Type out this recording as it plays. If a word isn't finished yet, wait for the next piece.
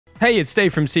Hey, it's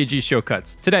Dave from CG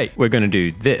Shortcuts. Today, we're going to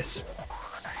do this.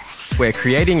 We're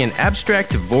creating an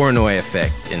Abstract Voronoi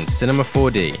Effect in Cinema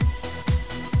 4D.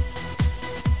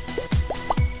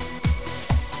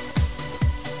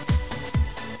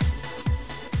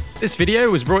 This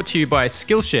video was brought to you by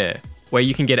Skillshare, where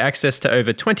you can get access to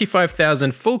over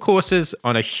 25,000 full courses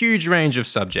on a huge range of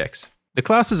subjects. The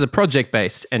classes are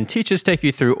project-based, and teachers take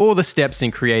you through all the steps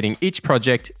in creating each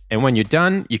project, and when you're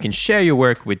done, you can share your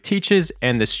work with teachers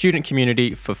and the student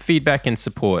community for feedback and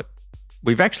support.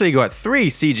 We've actually got 3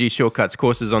 CG Shortcuts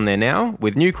courses on there now,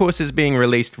 with new courses being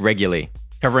released regularly,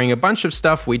 covering a bunch of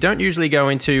stuff we don't usually go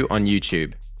into on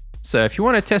YouTube. So if you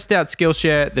want to test out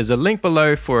Skillshare, there's a link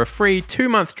below for a free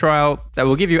 2-month trial that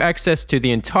will give you access to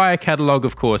the entire catalog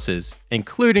of courses,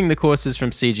 including the courses from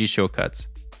CG Shortcuts,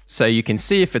 so you can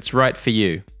see if it's right for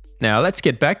you. Now let's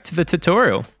get back to the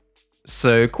tutorial.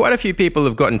 So quite a few people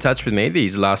have got in touch with me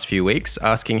these last few weeks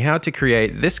asking how to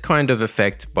create this kind of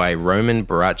effect by Roman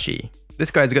Bratschis.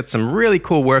 This guy's got some really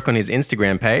cool work on his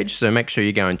Instagram page, so make sure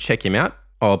you go and check him out.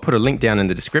 I'll put a link down in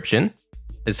the description.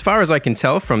 As far as I can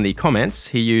tell from the comments,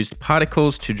 he used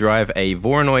particles to drive a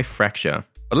Voronoi fracture.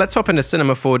 But let's hop into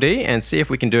Cinema 4D and see if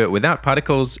we can do it without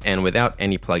particles and without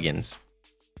any plugins.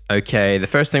 Okay, the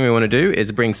first thing we want to do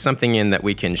is bring something in that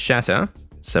we can shatter.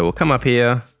 So we'll come up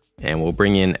here and we'll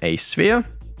bring in a sphere.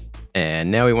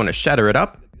 And now we want to shatter it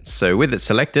up. So with it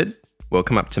selected, we'll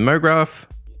come up to MoGraph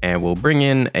and we'll bring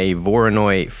in a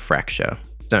Voronoi fracture.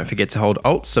 Don't forget to hold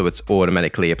Alt so it's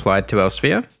automatically applied to our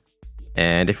sphere.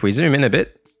 And if we zoom in a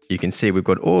bit, you can see we've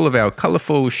got all of our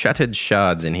colorful shattered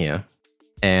shards in here.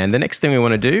 And the next thing we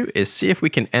want to do is see if we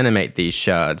can animate these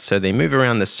shards so they move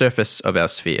around the surface of our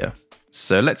sphere.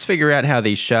 So let's figure out how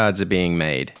these shards are being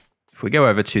made. If we go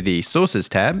over to the Sources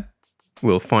tab,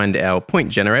 we'll find our point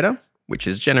generator, which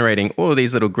is generating all of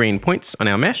these little green points on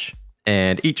our mesh.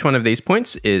 And each one of these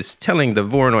points is telling the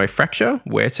Voronoi fracture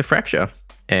where to fracture.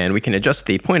 And we can adjust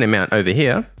the point amount over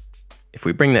here. If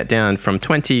we bring that down from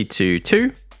 20 to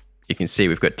 2, you can see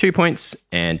we've got 2 points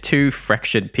and 2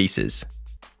 fractured pieces.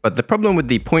 But the problem with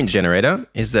the point generator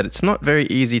is that it's not very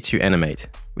easy to animate.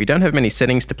 We don't have many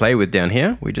settings to play with down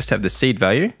here, we just have the seed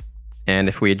value. And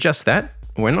if we adjust that,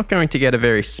 we're not going to get a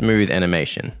very smooth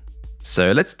animation.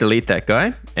 So let's delete that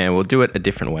guy and we'll do it a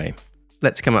different way.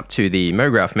 Let's come up to the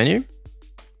MoGraph menu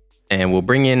and we'll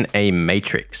bring in a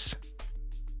matrix.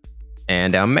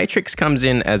 And our matrix comes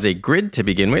in as a grid to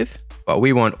begin with, but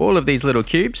we want all of these little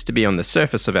cubes to be on the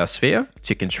surface of our sphere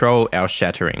to control our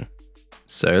shattering.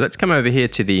 So let's come over here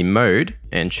to the mode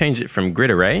and change it from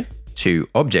grid array to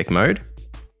object mode.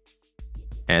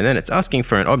 And then it's asking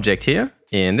for an object here.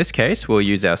 In this case, we'll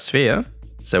use our sphere.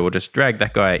 So we'll just drag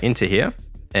that guy into here.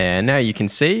 And now you can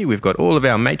see we've got all of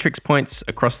our matrix points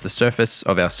across the surface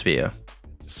of our sphere.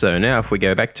 So now if we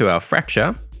go back to our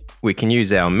fracture, we can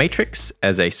use our matrix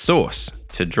as a source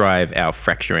to drive our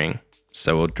fracturing.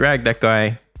 So we'll drag that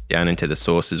guy down into the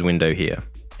sources window here.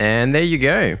 And there you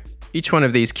go. Each one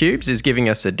of these cubes is giving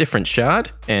us a different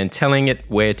shard and telling it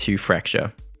where to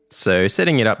fracture. So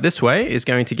setting it up this way is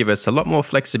going to give us a lot more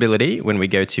flexibility when we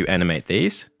go to animate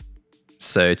these.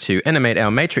 So to animate our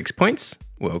matrix points,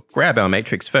 we'll grab our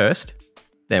matrix first,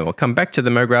 then we'll come back to the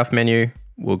MoGraph menu,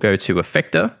 we'll go to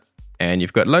Effector, and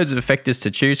you've got loads of effectors to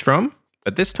choose from,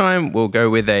 but this time we'll go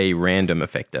with a random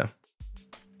effector.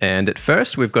 And at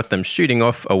first we've got them shooting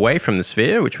off away from the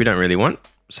sphere, which we don't really want.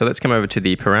 So let's come over to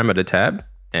the Parameter tab,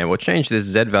 and we'll change this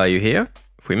Z value here.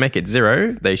 If we make it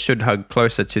 0, they should hug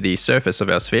closer to the surface of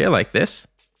our sphere like this.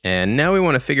 And now we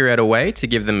want to figure out a way to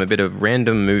give them a bit of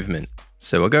random movement.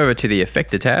 So we'll go over to the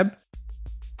Effector tab.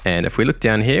 And if we look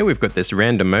down here, we've got this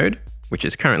random mode, which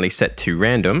is currently set to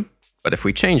random. But if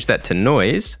we change that to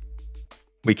noise,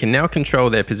 we can now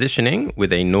control their positioning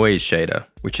with a noise shader,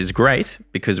 which is great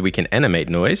because we can animate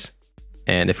noise.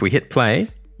 And if we hit play,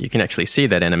 you can actually see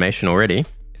that animation already.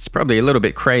 It's probably a little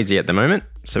bit crazy at the moment,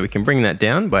 so we can bring that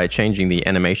down by changing the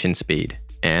animation speed.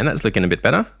 And that's looking a bit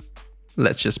better.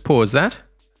 Let's just pause that.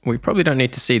 We probably don't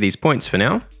need to see these points for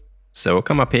now. So we'll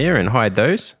come up here and hide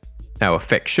those. Our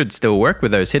effect should still work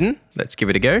with those hidden. Let's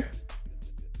give it a go.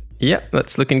 Yep,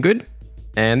 that's looking good.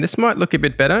 And this might look a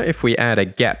bit better if we add a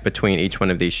gap between each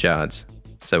one of these shards.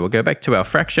 So we'll go back to our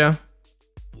fracture.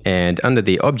 And under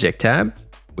the Object tab,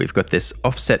 we've got this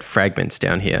Offset Fragments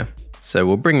down here. So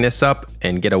we'll bring this up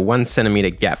and get a 1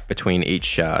 centimeter gap between each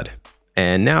shard.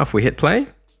 And now if we hit play,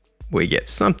 we get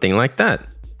something like that,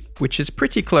 which is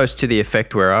pretty close to the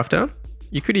effect we're after.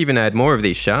 You could even add more of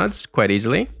these shards quite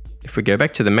easily. If we go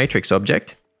back to the matrix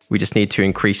object, we just need to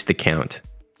increase the count.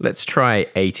 Let's try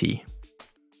 80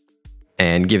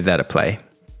 and give that a play.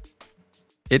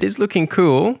 It is looking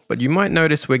cool, but you might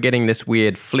notice we're getting this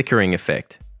weird flickering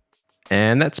effect.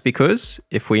 And that's because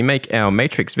if we make our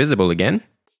matrix visible again,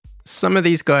 some of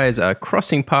these guys are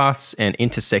crossing paths and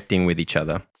intersecting with each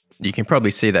other. You can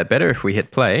probably see that better if we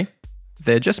hit play.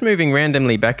 They're just moving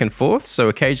randomly back and forth, so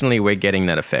occasionally we're getting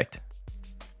that effect.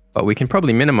 But we can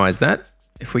probably minimize that.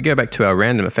 If we go back to our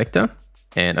random effector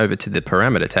and over to the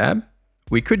parameter tab,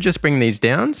 we could just bring these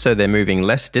down so they're moving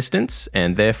less distance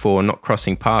and therefore not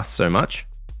crossing paths so much.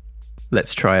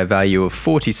 Let's try a value of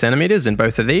 40 centimeters in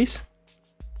both of these.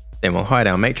 Then we'll hide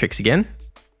our matrix again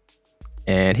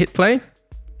and hit play.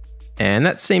 And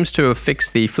that seems to have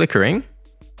fixed the flickering,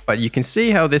 but you can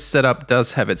see how this setup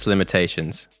does have its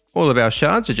limitations. All of our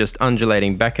shards are just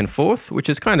undulating back and forth, which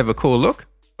is kind of a cool look,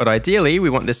 but ideally we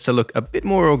want this to look a bit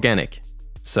more organic.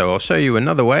 So I'll show you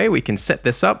another way we can set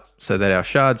this up so that our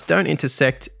shards don't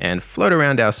intersect and float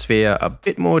around our sphere a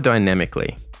bit more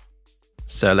dynamically.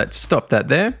 So let's stop that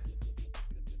there.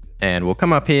 And we'll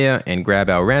come up here and grab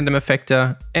our random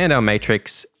effector and our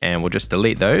matrix, and we'll just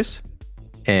delete those.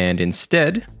 And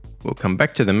instead, we'll come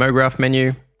back to the MoGraph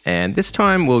menu, and this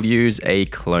time we'll use a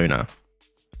cloner.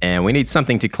 And we need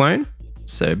something to clone.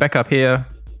 So back up here,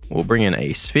 we'll bring in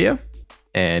a sphere.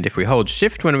 And if we hold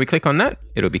shift when we click on that,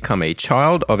 it'll become a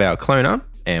child of our cloner,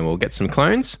 and we'll get some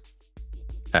clones.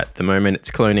 At the moment,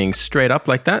 it's cloning straight up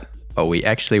like that, but we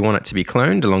actually want it to be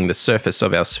cloned along the surface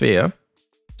of our sphere.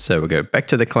 So we'll go back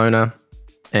to the cloner,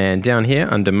 and down here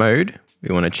under mode,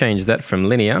 we want to change that from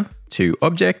linear to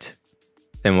object.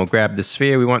 Then we'll grab the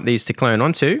sphere we want these to clone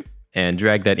onto and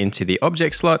drag that into the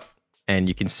object slot. And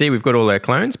you can see we've got all our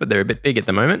clones, but they're a bit big at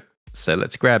the moment. So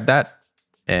let's grab that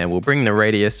and we'll bring the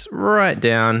radius right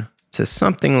down to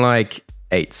something like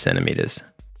 8 centimeters.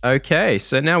 Okay,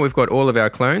 so now we've got all of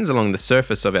our clones along the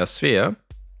surface of our sphere.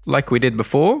 Like we did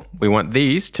before, we want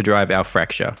these to drive our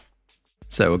fracture.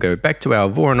 So we'll go back to our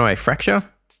Voronoi fracture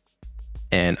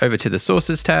and over to the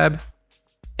sources tab.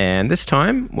 And this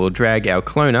time we'll drag our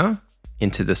cloner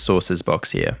into the sources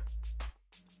box here.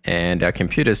 And our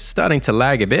computer's starting to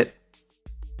lag a bit.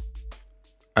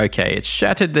 Okay, it's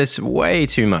shattered this way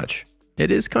too much. It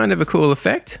is kind of a cool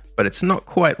effect, but it's not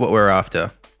quite what we're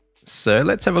after. So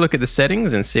let's have a look at the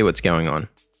settings and see what's going on.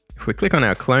 If we click on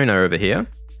our cloner over here,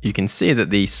 you can see that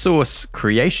the source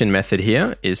creation method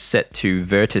here is set to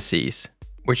vertices,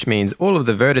 which means all of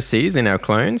the vertices in our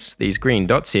clones, these green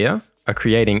dots here, are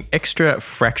creating extra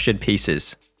fractured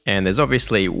pieces. And there's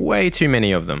obviously way too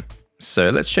many of them. So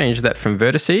let's change that from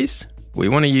vertices. We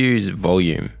want to use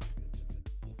volume.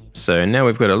 So now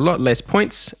we've got a lot less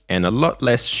points and a lot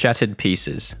less shattered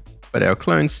pieces. But our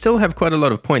clones still have quite a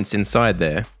lot of points inside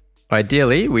there.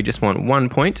 Ideally, we just want 1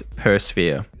 point per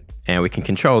sphere. And we can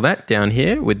control that down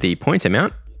here with the point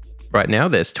amount. Right now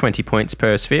there's 20 points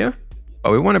per sphere,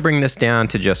 but we want to bring this down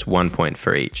to just 1 point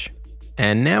for each.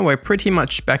 And now we're pretty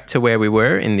much back to where we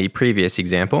were in the previous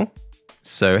example.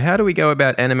 So how do we go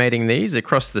about animating these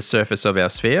across the surface of our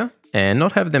sphere and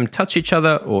not have them touch each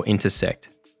other or intersect?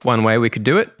 One way we could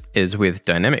do it is with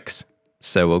dynamics.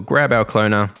 So we'll grab our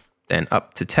cloner, then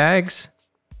up to tags,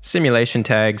 simulation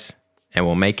tags, and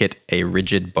we'll make it a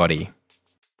rigid body.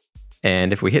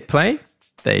 And if we hit play,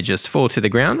 they just fall to the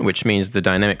ground, which means the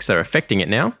dynamics are affecting it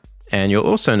now. And you'll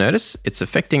also notice it's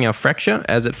affecting our fracture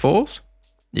as it falls.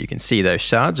 You can see those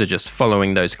shards are just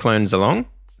following those clones along.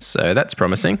 So that's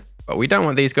promising. But we don't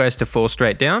want these guys to fall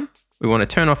straight down. We want to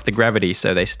turn off the gravity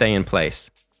so they stay in place.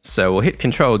 So we'll hit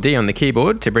Control D on the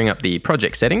keyboard to bring up the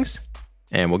project settings.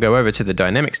 And we'll go over to the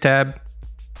Dynamics tab.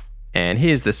 And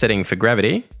here's the setting for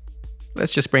gravity.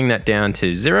 Let's just bring that down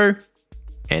to 0.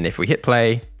 And if we hit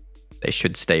play, they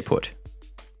should stay put.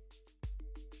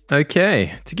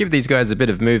 Okay, to give these guys a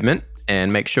bit of movement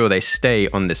and make sure they stay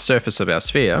on the surface of our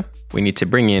sphere, we need to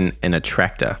bring in an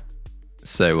attractor.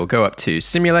 So we'll go up to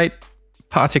Simulate,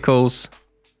 Particles,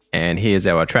 and here's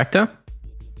our attractor.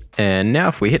 And now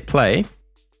if we hit play,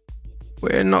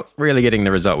 we're not really getting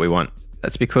the result we want.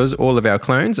 That's because all of our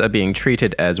clones are being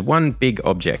treated as one big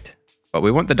object. But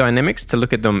we want the dynamics to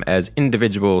look at them as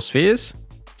individual spheres.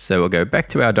 So we'll go back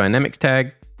to our dynamics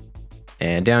tag,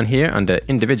 and down here under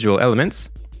individual elements,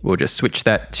 we'll just switch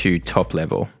that to top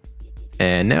level.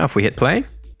 And now if we hit play,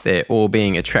 they're all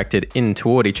being attracted in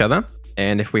toward each other.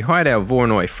 And if we hide our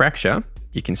Voronoi fracture,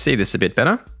 you can see this a bit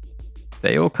better.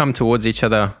 They all come towards each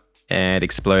other and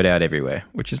explode out everywhere,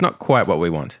 which is not quite what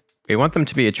we want. We want them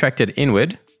to be attracted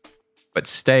inward, but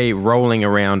stay rolling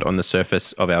around on the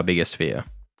surface of our bigger sphere.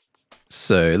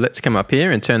 So let's come up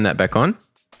here and turn that back on,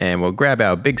 and we'll grab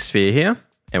our big sphere here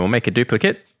and we'll make a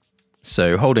duplicate.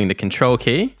 So holding the control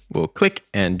key, we'll click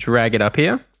and drag it up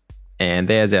here, and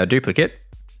there's our duplicate.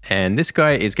 And this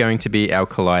guy is going to be our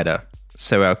collider.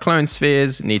 So our clone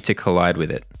spheres need to collide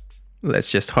with it.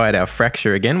 Let's just hide our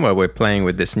fracture again while we're playing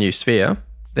with this new sphere.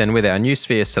 Then with our new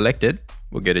sphere selected,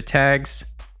 we'll go to Tags,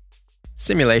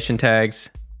 Simulation Tags,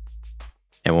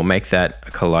 and we'll make that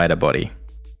a collider body.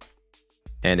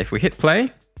 And if we hit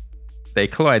play, they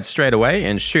collide straight away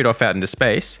and shoot off out into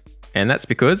space. And that's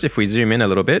because if we zoom in a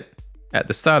little bit, at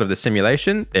the start of the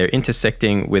simulation, they're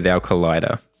intersecting with our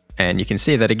collider. And you can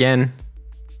see that again,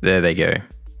 there they go.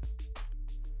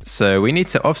 So we need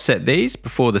to offset these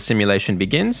before the simulation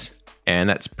begins, and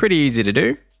that's pretty easy to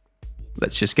do.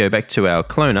 Let's just go back to our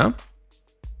cloner,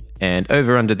 and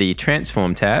over under the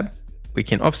Transform tab, we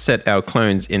can offset our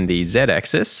clones in the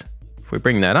Z-axis. If we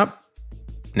bring that up,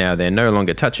 now they're no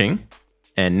longer touching.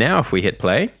 And now if we hit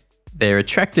play, they're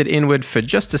attracted inward for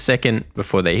just a second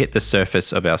before they hit the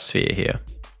surface of our sphere here.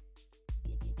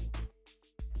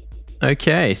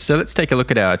 Okay, so let's take a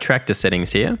look at our attractor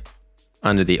settings here.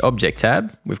 Under the Object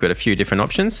tab, we've got a few different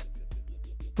options.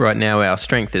 Right now our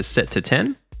strength is set to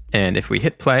 10, and if we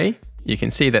hit play, you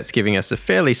can see that's giving us a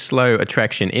fairly slow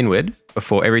attraction inward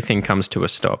before everything comes to a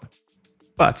stop.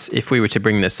 But if we were to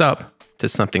bring this up to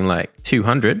something like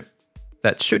 200,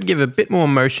 that should give a bit more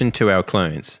motion to our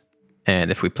clones.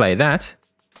 And if we play that,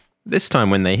 this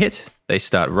time when they hit, they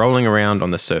start rolling around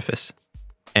on the surface.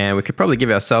 And we could probably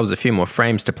give ourselves a few more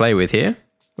frames to play with here.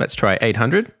 Let's try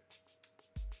 800.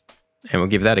 And we'll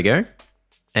give that a go.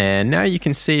 And now you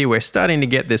can see we're starting to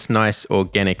get this nice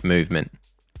organic movement.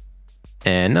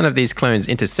 And none of these clones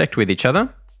intersect with each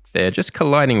other. They're just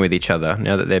colliding with each other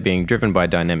now that they're being driven by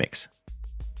dynamics.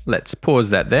 Let's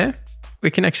pause that there. We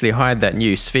can actually hide that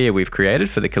new sphere we've created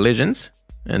for the collisions,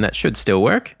 and that should still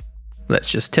work. Let's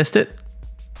just test it.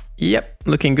 Yep,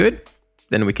 looking good.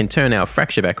 Then we can turn our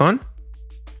fracture back on.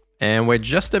 And we're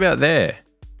just about there.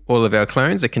 All of our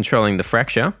clones are controlling the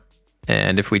fracture.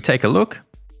 And if we take a look,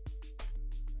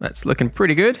 that's looking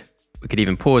pretty good. We could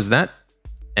even pause that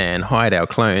and hide our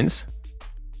clones.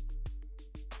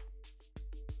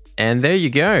 And there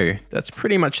you go. That's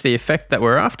pretty much the effect that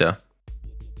we're after.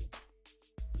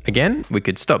 Again, we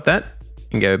could stop that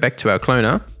and go back to our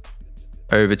cloner,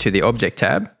 over to the Object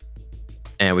tab,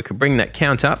 and we could bring that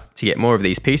count up to get more of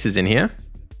these pieces in here.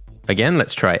 Again,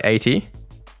 let's try 80.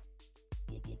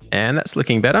 And that's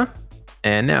looking better.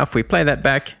 And now if we play that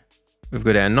back, we've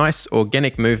got our nice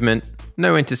organic movement,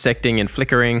 no intersecting and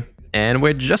flickering, and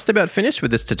we're just about finished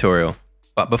with this tutorial.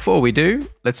 But before we do,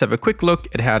 let's have a quick look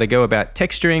at how to go about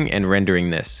texturing and rendering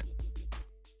this.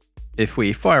 If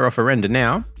we fire off a render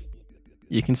now,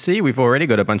 you can see we've already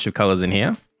got a bunch of colors in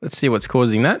here. Let's see what's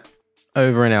causing that.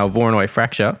 Over in our Voronoi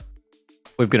fracture,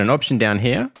 we've got an option down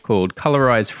here called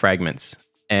Colorize Fragments.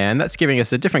 And that's giving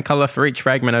us a different color for each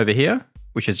fragment over here,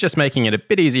 which is just making it a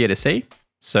bit easier to see.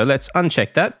 So let's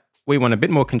uncheck that. We want a bit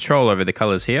more control over the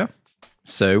colors here.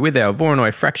 So with our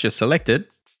Voronoi fracture selected,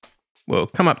 we'll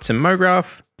come up to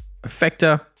MoGraph,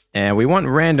 Effector, and we want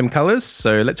random colors.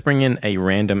 So let's bring in a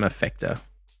random effector.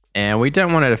 And we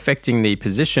don't want it affecting the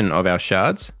position of our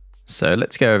shards. So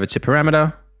let's go over to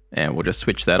Parameter, and we'll just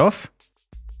switch that off.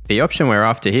 The option we're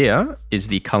after here is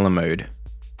the color mode.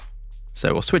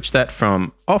 So we'll switch that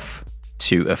from off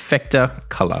to Effector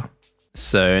Color.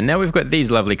 So now we've got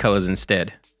these lovely colors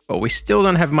instead, but we still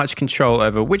don't have much control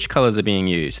over which colors are being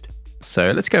used.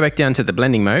 So let's go back down to the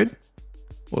blending mode.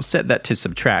 We'll set that to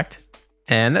subtract,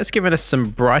 and that's given us some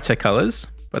brighter colors,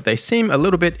 but they seem a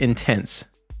little bit intense.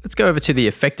 Let's go over to the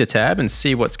Effector tab and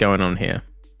see what's going on here.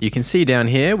 You can see down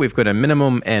here, we've got a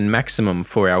minimum and maximum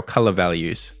for our color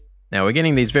values. Now we're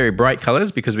getting these very bright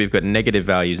colors because we've got negative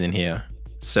values in here.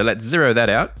 So let's zero that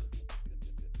out.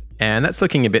 And that's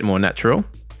looking a bit more natural.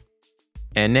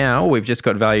 And now we've just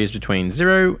got values between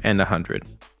 0 and 100.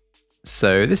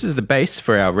 So this is the base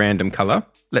for our random color.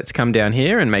 Let's come down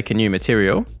here and make a new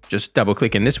material. Just double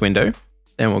click in this window.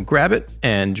 Then we'll grab it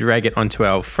and drag it onto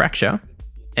our fracture.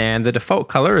 And the default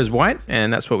color is white,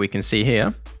 and that's what we can see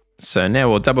here. So now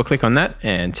we'll double click on that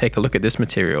and take a look at this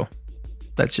material.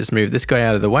 Let's just move this guy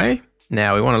out of the way.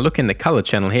 Now we want to look in the color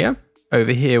channel here.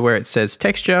 Over here where it says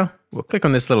texture, we'll click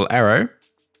on this little arrow.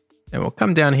 And we'll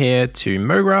come down here to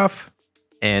MoGraph.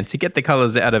 And to get the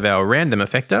colors out of our random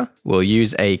effector, we'll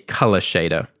use a color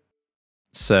shader.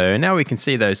 So now we can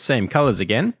see those same colors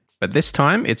again, but this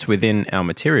time it's within our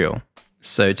material.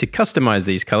 So to customize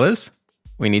these colors,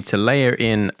 we need to layer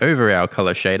in over our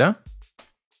color shader.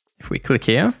 If we click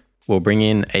here, we'll bring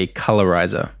in a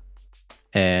colorizer.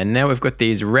 And now we've got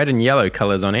these red and yellow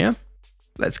colors on here.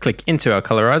 Let's click into our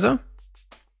colorizer.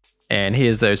 And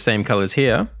here's those same colors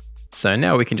here. So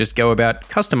now we can just go about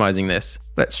customizing this.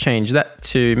 Let's change that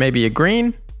to maybe a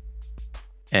green.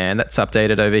 And that's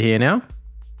updated over here now.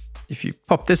 If you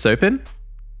pop this open,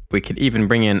 We could even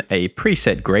bring in a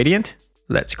preset gradient.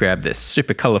 Let's grab this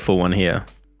super colorful one here.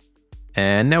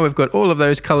 And now we've got all of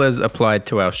those colors applied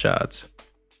to our shards.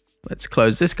 Let's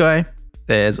close this guy.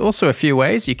 There's also a few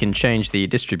ways you can change the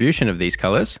distribution of these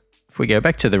colors. If we go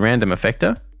back to the random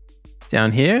effector,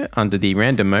 down here under the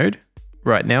random mode,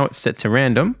 right now it's set to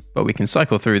random, but we can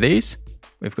cycle through these.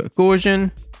 We've got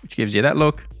Gaussian, which gives you that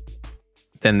look.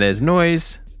 Then there's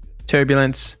noise,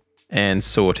 turbulence, and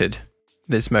sorted.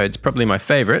 This mode's probably my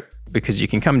favorite because you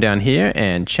can come down here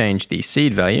and change the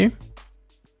seed value,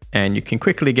 and you can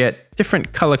quickly get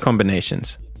different color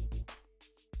combinations.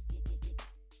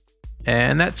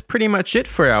 And that's pretty much it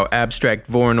for our Abstract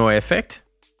Voronoi effect.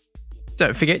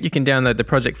 Don't forget you can download the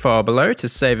project file below to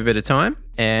save a bit of time.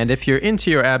 And if you're into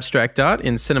your abstract art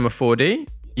in Cinema 4D,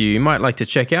 you might like to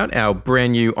check out our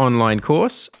brand new online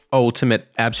course, Ultimate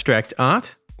Abstract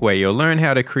Art, where you'll learn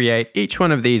how to create each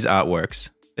one of these artworks.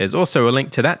 There's also a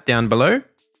link to that down below.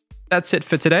 That's it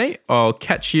for today. I'll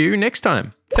catch you next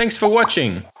time. Thanks for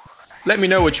watching. Let me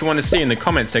know what you want to see in the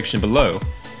comment section below.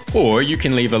 Or you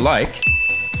can leave a like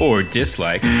or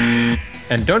dislike.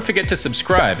 And don't forget to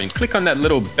subscribe and click on that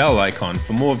little bell icon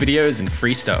for more videos and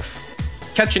free stuff.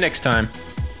 Catch you next time.